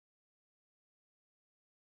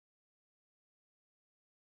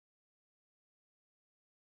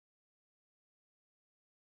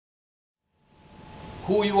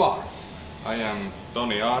who you are. I am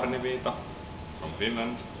Toni Aarniviita from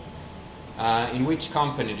Finland. In which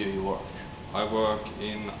company do you work? I work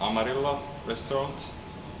in Amarillo restaurant.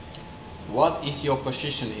 What is your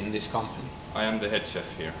position in this company? I am the head chef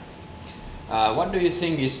here. What do you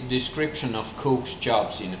think is the description of cooks'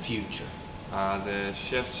 jobs in the future? The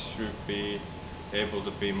chefs should be able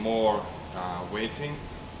to be more waiting,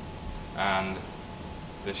 and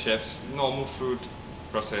the chefs normal food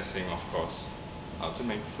processing, of course, how to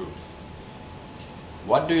make food.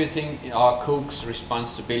 What do you think are cooks'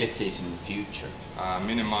 responsibilities in the future?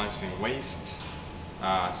 Minimizing waste,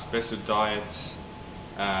 special diets,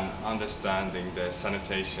 and understanding the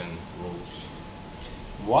sanitation rules.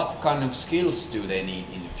 What kind of skills do they need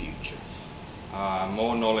in the future?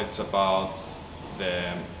 More knowledge about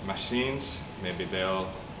the machines, maybe they'll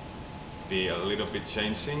be a little bit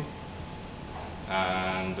changing,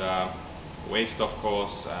 and waste, of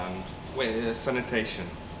course, and sanitation.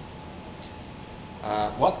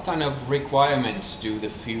 What kind of requirements do the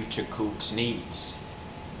future cooks need?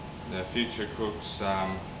 The future cooks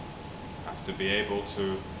have to be able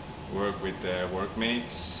to work with their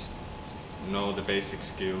workmates, know the basic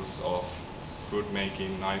skills of food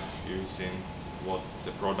making, knife using, what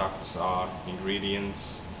the products are,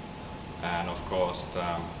 ingredients, and of course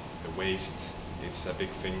the waste. It's a big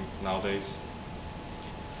thing nowadays.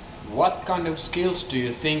 What kind of skills do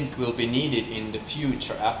you think will be needed in the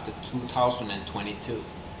future after 2022?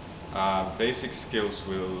 Basic skills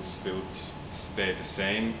will still stay the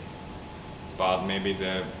same, but maybe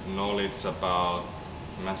the knowledge about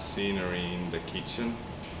machinery in the kitchen,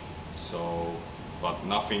 but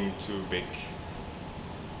nothing too big.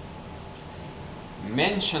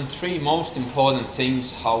 Mention 3 most important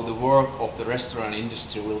things how the work of the restaurant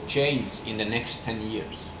industry will change in the next 10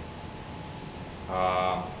 years.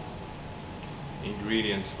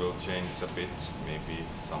 Ingredients will change a bit, maybe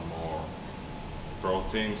some more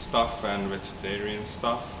protein stuff and vegetarian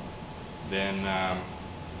stuff. Then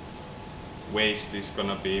waste is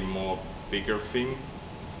gonna be more bigger thing,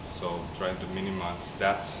 so try to minimize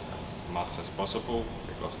that as much as possible,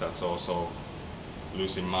 because that's also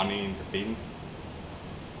losing money in the bin.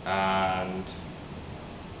 And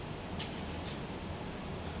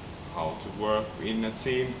how to work in a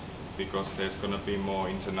team, because there's gonna be more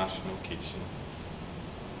international kitchen.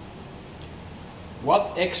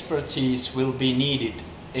 What expertise will be needed,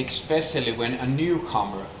 especially when a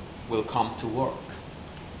newcomer will come to work?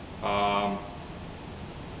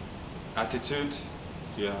 Attitude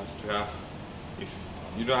you have to have. If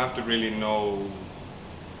you don't have to really know,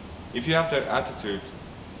 if you have that attitude,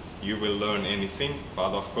 you will learn anything,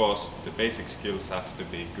 but of course the basic skills have to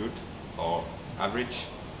be good or average,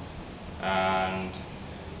 and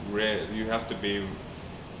you have to be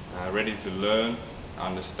ready to learn,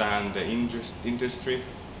 understand the industry.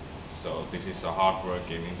 So this is a hard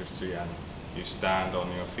working industry, and you stand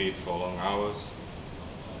on your feet for long hours.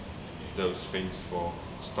 Those things for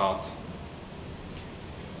start.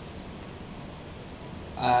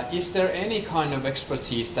 Is there any kind of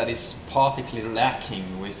expertise that is particularly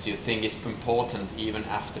lacking, which you think is important even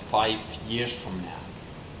after 5 years from now?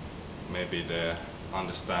 Maybe the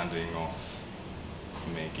understanding of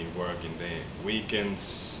making work in the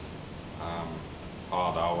weekends,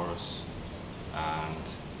 hard hours, and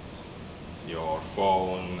your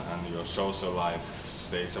phone and your social life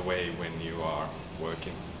stays away when you are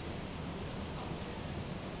working.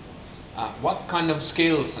 What kind of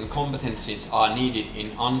skills and competencies are needed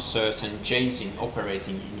in uncertain, changing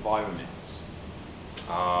operating environments?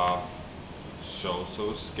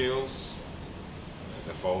 Social skills,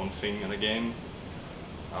 the phone thing again.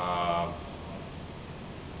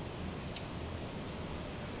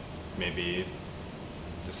 Maybe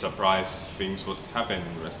the surprise things would happen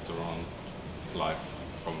in restaurant life,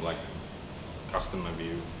 from like customer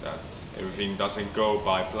view, that everything doesn't go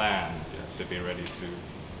by plan. You have to be ready to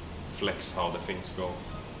flex how the things go.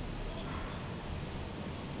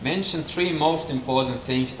 Mention 3 most important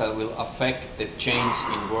things that will affect the change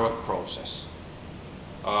in work process.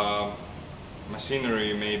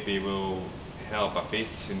 Machinery maybe will help a bit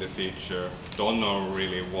in the future. Don't know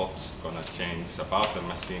really what's gonna change about the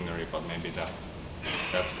machinery, but maybe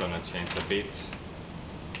that's gonna change a bit.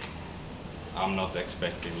 I'm not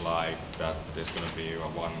expecting like that there's gonna be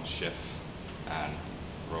one chef and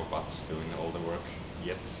robots doing all the work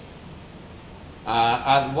yet.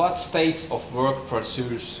 At what stage of work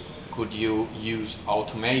process could you use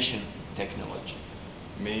automation technology?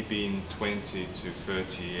 Maybe in 20 to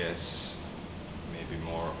 30 years, maybe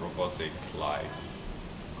more robotic, like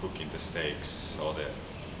cooking the steaks, or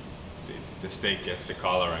the steak gets the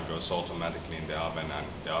color and goes automatically in the oven, and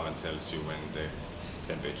the oven tells you when the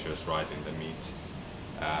temperatures right in the meat,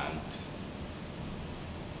 and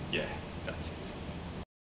yeah, that's it.